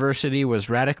Christian university was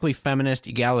radically feminist,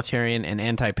 egalitarian, and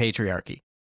anti-patriarchy.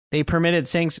 They permitted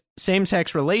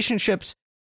same-sex relationships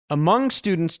among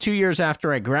students 2 years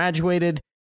after I graduated,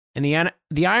 and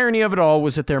the irony of it all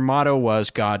was that their motto was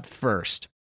God first.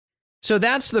 So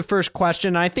that's the first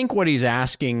question. I think what he's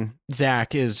asking,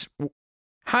 Zach, is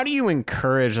how do you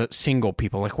encourage single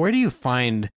people? Like, where do you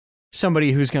find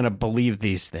somebody who's going to believe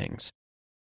these things?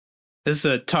 This is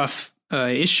a tough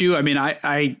issue. I mean,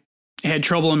 I had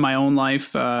trouble in my own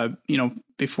life,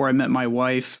 before I met my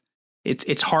wife.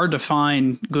 It's hard to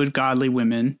find good, godly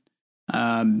women.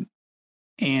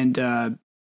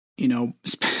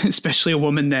 Especially a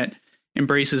woman that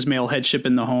embraces male headship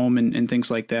in the home and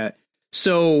things like that.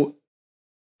 So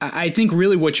I think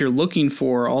really what you're looking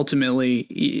for ultimately,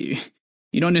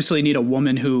 you don't necessarily need a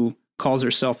woman who calls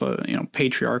herself a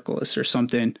patriarchalist or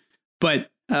something, but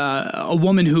a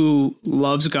woman who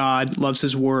loves God, loves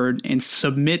His Word, and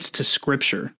submits to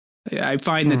Scripture. I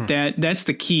find that's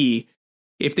the key.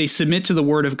 If they submit to the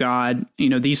Word of God,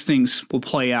 these things will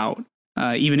play out,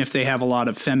 even if they have a lot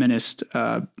of feminist,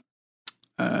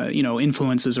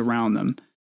 influences around them.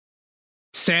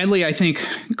 Sadly, I think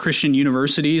Christian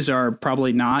universities are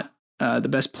probably not the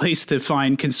best place to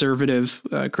find conservative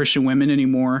Christian women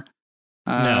anymore.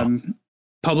 No.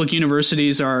 Public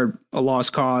universities are a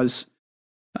lost cause,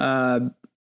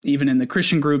 even in the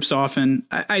Christian groups often.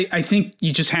 I think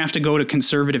you just have to go to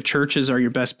conservative churches are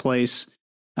your best place,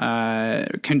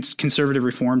 conservative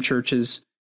Reformed churches.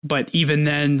 But even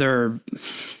then, they're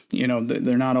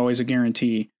not always a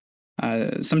guarantee.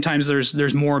 Sometimes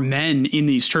there's more men in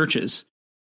these churches.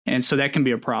 And so that can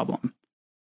be a problem.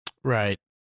 Right.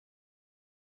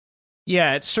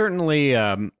 Yeah, it's certainly,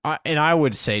 and I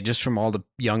would say just from all the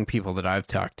young people that I've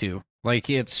talked to, like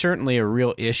it's certainly a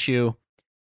real issue.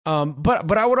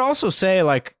 But I would also say,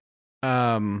 like,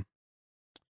 to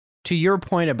your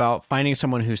point about finding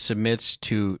someone who submits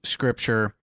to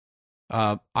Scripture,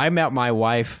 I met my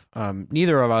wife.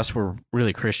 Neither of us were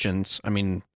really Christians. I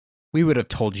mean, we would have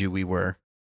told you we were.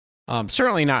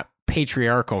 Certainly not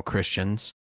patriarchal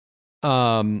Christians.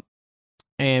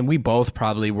 And we both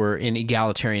probably were in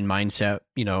egalitarian mindset.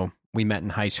 We met in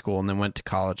high school and then went to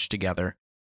college together.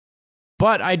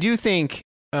 But I do think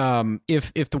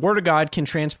if the Word of God can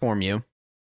transform you,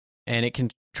 and it can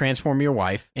transform your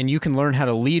wife, and you can learn how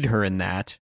to lead her in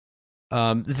that,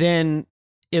 then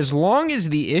as long as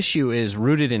the issue is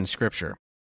rooted in Scripture,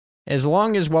 as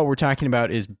long as what we're talking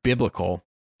about is biblical,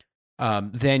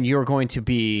 then you're going to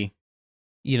be,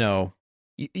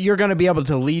 you're going to be able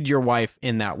to lead your wife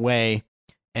in that way.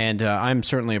 And I'm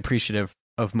certainly appreciative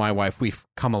of my wife. We've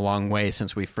come a long way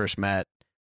since we first met.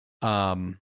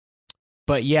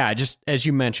 But yeah, just as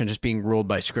you mentioned, just being ruled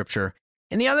by Scripture.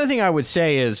 And the other thing I would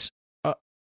say is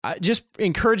just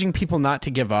encouraging people not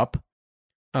to give up.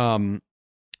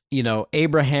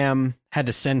 Abraham had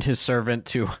to send his servant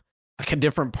to like a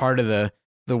different part of the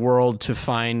world to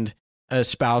find a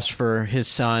spouse for his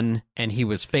son, and he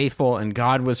was faithful, and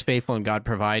God was faithful, and God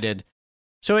provided.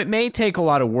 So it may take a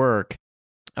lot of work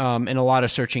and a lot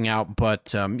of searching out,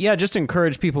 but just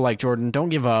encourage people like Jordan, don't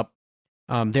give up.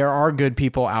 There are good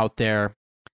people out there,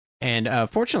 and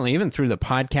fortunately, even through the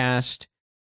podcast,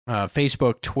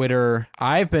 Facebook, Twitter,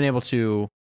 I've been able to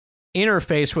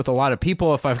interface with a lot of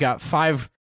people. If I've got 5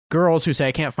 girls who say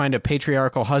I can't find a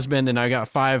patriarchal husband, and I got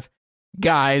 5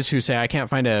 guys who say I can't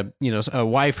find a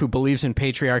wife who believes in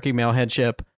patriarchy, male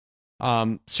headship,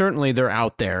 certainly they're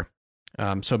out there.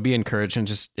 So be encouraged and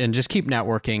just keep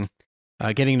networking,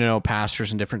 getting to know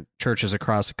pastors in different churches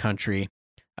across the country.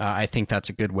 I think that's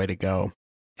a good way to go.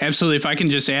 Absolutely. If I can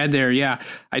just add there, yeah,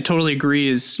 I totally agree.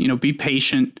 Is be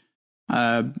patient.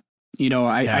 I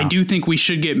do think we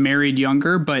should get married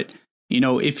younger, but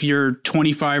if you're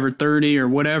 25 or 30 or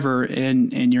whatever,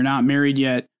 and you're not married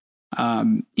yet,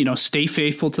 stay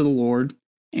faithful to the Lord.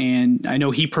 And I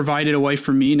know He provided a wife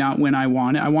for me, not when I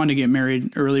wanted. I wanted to get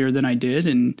married earlier than I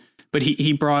did, but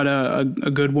He brought a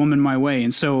good woman my way.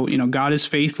 And so, God is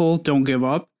faithful. Don't give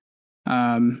up.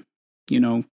 And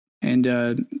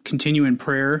continue in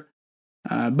prayer.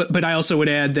 But I also would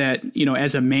add that,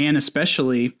 as a man,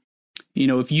 especially,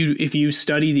 if you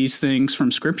study these things from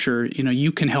Scripture,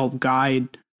 you can help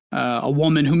guide a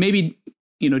woman who maybe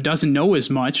doesn't know as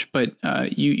much, but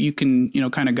you can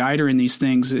kind of guide her in these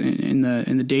things in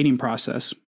the dating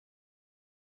process.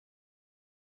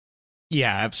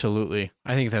 Yeah, absolutely.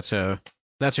 I think that's a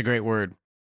great word.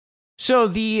 So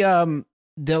the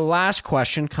last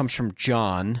question comes from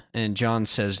John, and John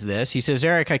says this. He says,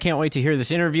 Eric, I can't wait to hear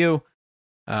this interview.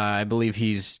 I believe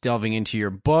he's delving into your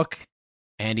book,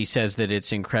 and he says that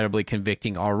it's incredibly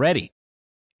convicting already.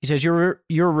 He says, your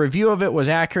review of it was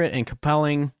accurate and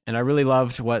compelling, and I really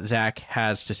loved what Zach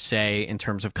has to say in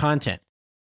terms of content.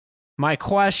 My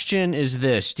question is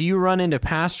this. Do you run into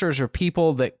pastors or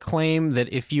people that claim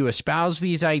that if you espouse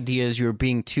these ideas, you're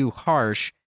being too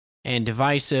harsh and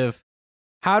divisive?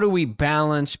 How do we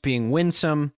balance being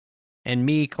winsome and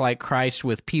meek like Christ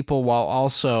with people while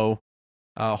also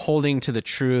holding to the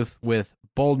truth with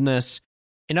boldness?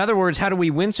 In other words, how do we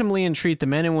winsomely entreat the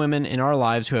men and women in our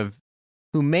lives who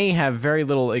may have very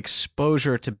little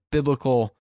exposure to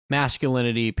biblical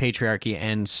masculinity, patriarchy,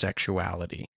 and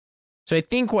sexuality? So I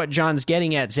think what John's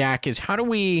getting at, Zach, is how do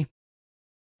we,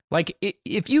 like,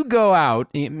 if you go out,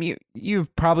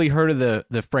 you've probably heard of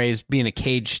the phrase being a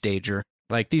cage stager.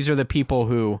 Like, these are the people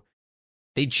who,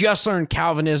 they just learned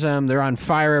Calvinism, they're on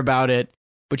fire about it,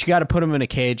 but you got to put them in a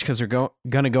cage because they're going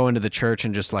to go into the church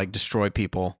and just, like, destroy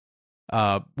people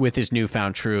with his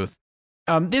newfound truth.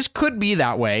 This could be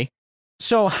that way.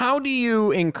 So how do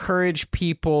you encourage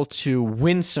people to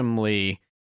winsomely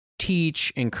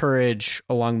teach, encourage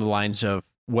along the lines of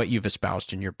what you've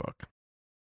espoused in your book?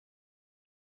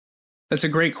 That's a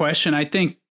great question. I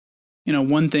think,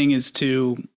 one thing is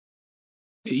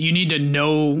you need to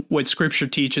know what Scripture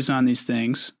teaches on these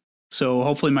things. So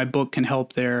hopefully my book can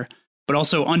help there, but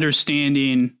also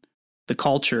understanding the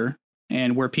culture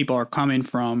and where people are coming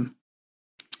from.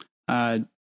 But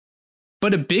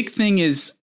a big thing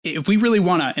is, if we really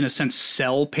want to, in a sense,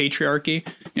 sell patriarchy,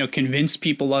 convince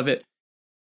people of it,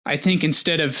 I think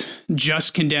instead of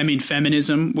just condemning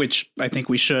feminism, which I think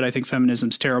we should, I think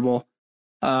feminism's terrible.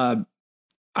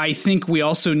 I think we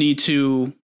also need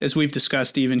to, as we've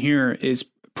discussed even here, is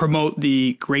promote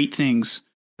the great things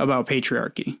about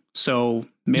patriarchy. So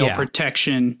male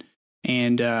protection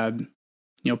and,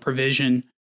 provision.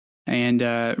 And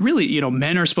really,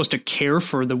 men are supposed to care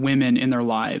for the women in their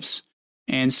lives.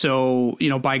 And so,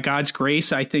 by God's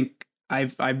grace, I think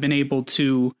I've been able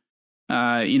to,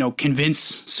 convince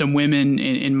some women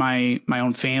in my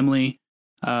own family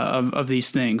of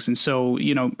these things. And so,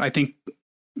 I think,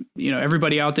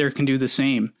 everybody out there can do the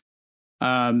same.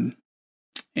 And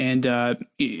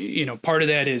part of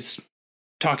that is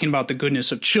talking about the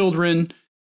goodness of children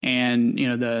and,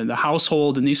 the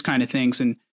household and these kind of things.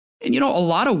 And a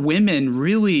lot of women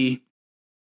really,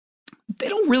 they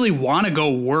don't really want to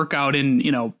go work out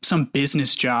in, some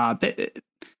business job.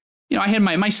 I had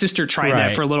my sister try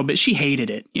that for a little bit. She hated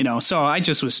it, so I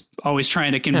just was always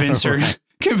trying to convince her,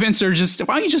 just,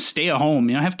 why don't you just stay at home,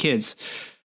 have kids.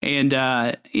 And,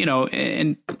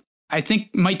 and I think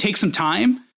it might take some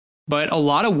time, but a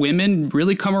lot of women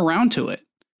really come around to it.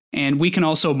 And we can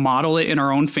also model it in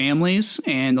our own families,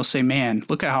 and they'll say, man,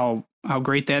 look at how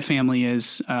great that family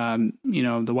is.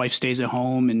 The wife stays at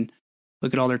home and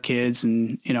look at all their kids,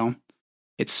 and,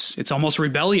 it's almost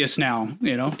rebellious now,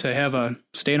 to have a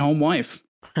stay-at-home wife.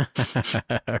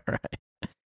 Right.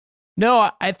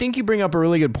 No, I think you bring up a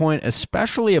really good point,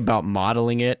 especially about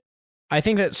modeling it. I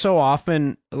think that so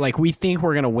often, like, we think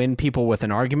we're going to win people with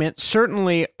an argument.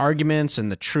 Certainly arguments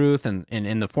and the truth and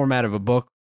in the format of a book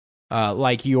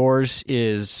like yours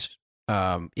is,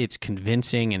 it's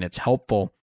convincing and it's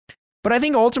helpful. But I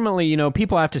think ultimately,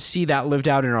 people have to see that lived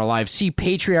out in our lives, see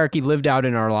patriarchy lived out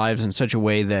in our lives in such a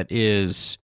way that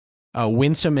is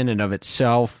winsome in and of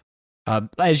itself.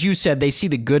 As you said, they see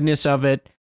the goodness of it.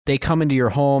 They come into your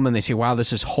home and they say, wow,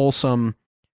 this is wholesome.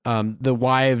 The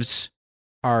wives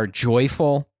are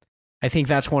joyful. I think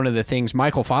that's one of the things.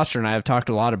 Michael Foster and I have talked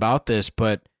a lot about this,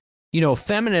 but,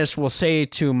 feminists will say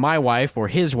to my wife or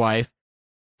his wife,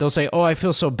 they'll say, oh, I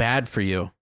feel so bad for you.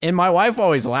 And my wife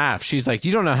always laughs. She's like,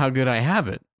 you don't know how good I have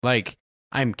it. Like,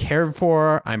 I'm cared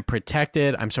for, I'm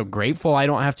protected, I'm so grateful I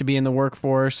don't have to be in the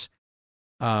workforce.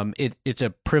 It's a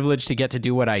privilege to get to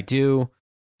do what I do.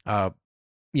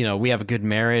 We have a good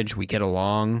marriage, we get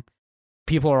along.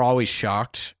 People are always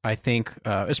shocked, I think,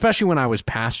 especially when I was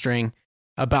pastoring,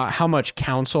 about how much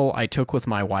counsel I took with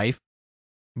my wife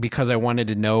because I wanted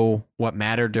to know what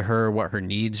mattered to her, what her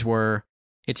needs were.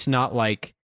 It's not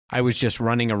like I was just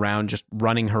running around, just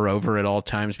running her over at all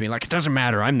times, being like, it doesn't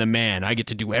matter, I'm the man, I get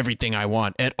to do everything I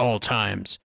want at all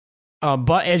times.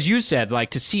 But as you said,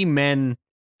 like, to see men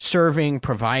serving,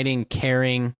 providing,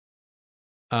 caring,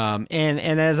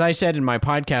 and as I said in my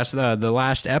podcast, the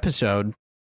last episode,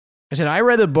 I said, I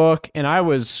read the book and I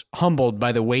was humbled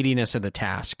by the weightiness of the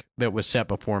task that was set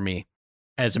before me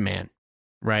as a man,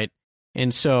 right?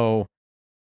 And so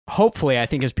hopefully, I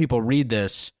think as people read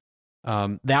this,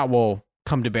 that will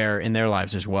come to bear in their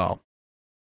lives as well.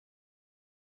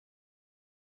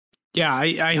 Yeah,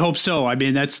 I hope so. I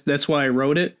mean, that's why I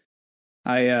wrote it.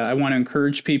 I want to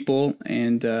encourage people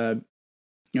and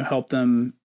help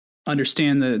them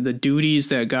understand the duties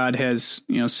that God has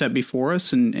set before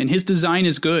us, and His design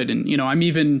is good.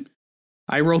 And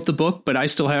I wrote the book, but I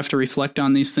still have to reflect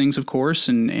on these things, of course,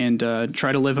 and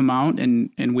try to live them out.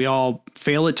 And we all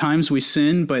fail at times. We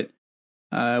sin, but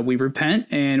we repent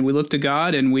and we look to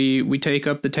God, and we take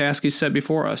up the task He's set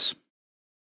before us.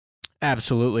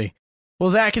 Absolutely. Well,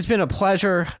 Zach, it's been a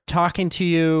pleasure talking to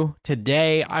you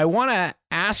today. I want to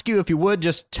ask you, if you would,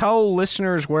 just tell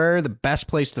listeners where the best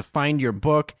place to find your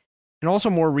book and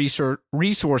also more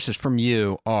resources from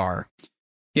you are.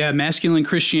 Yeah, Masculine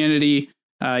Christianity.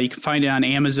 You can find it on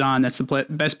Amazon. That's the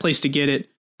best place to get it,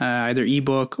 either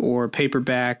ebook or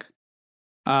paperback.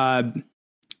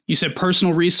 You said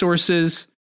personal resources.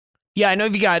 Yeah, I know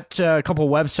you got a couple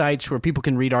websites where people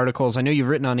can read articles. I know you've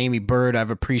written on Amy Bird. I've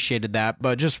appreciated that,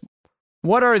 but just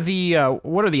what are the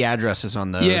addresses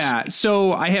on those? Yeah,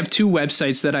 so I have two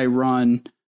websites that I run.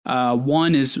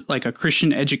 One is like a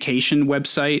Christian education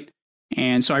website,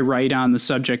 and so I write on the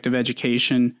subject of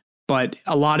education, but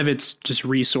a lot of it's just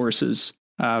resources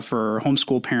for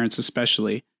homeschool parents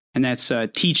especially, and that's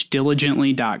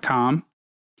teachdiligently.com.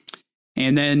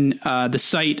 And then the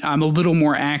site I'm a little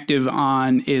more active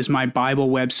on is my Bible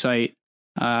website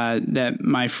that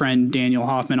my friend Daniel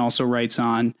Hoffman also writes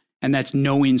on, and that's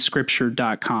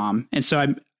knowingscripture.com. And so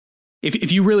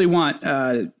if you really want,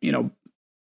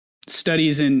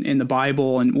 studies in the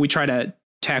Bible, and we try to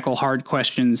tackle hard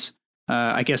questions.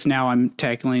 I guess now I'm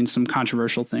tackling some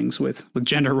controversial things with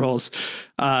gender roles.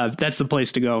 That's the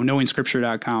place to go,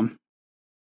 knowingscripture.com.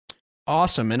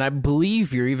 Awesome. And I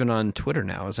believe you're even on Twitter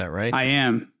now. Is that right? I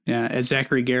am. Yeah, as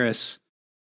Zachary Garris.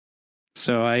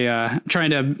 So I'm trying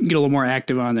to get a little more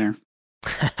active on there.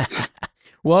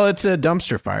 Well, it's a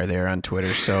dumpster fire there on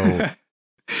Twitter, so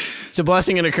it's a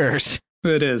blessing and a curse.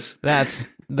 It is. That's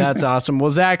awesome. Well,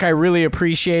 Zach, I really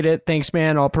appreciate it. Thanks,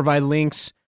 man. I'll provide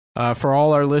links for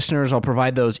all our listeners. I'll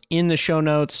provide those in the show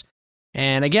notes.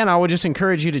 And again, I would just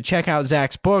encourage you to check out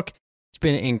Zach's book. It's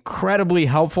been incredibly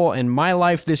helpful in my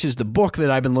life. This is the book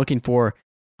that I've been looking for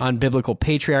on biblical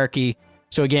patriarchy.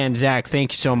 So again, Zach,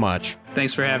 thank you so much.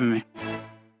 Thanks for having me.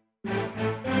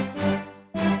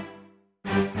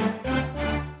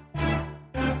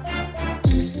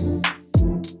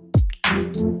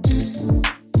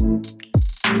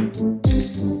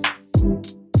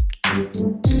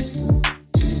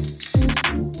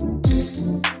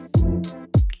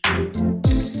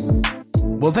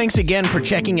 Well, thanks again for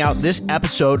checking out this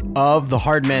episode of the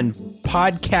Hard Men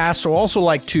Podcast. I'd also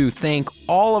like to thank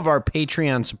all of our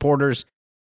Patreon supporters,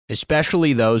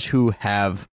 especially those who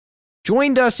have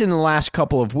joined us in the last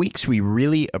couple of weeks. We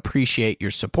really appreciate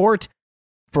your support.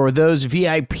 For those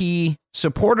VIP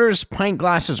supporters, pint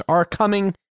glasses are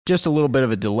coming. Just a little bit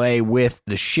of a delay with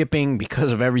the shipping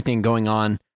because of everything going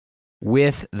on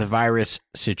with the virus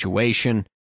situation.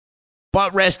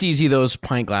 But rest easy, those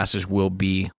pint glasses will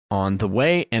be on the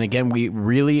way. And again, we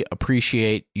really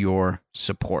appreciate your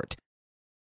support.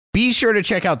 Be sure to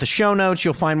check out the show notes.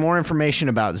 You'll find more information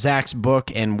about Zach's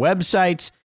book and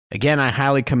websites. Again, I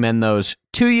highly commend those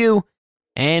to you.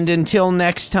 And until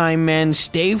next time, men,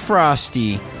 stay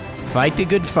frosty, fight the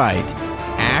good fight,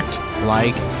 act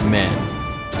like men.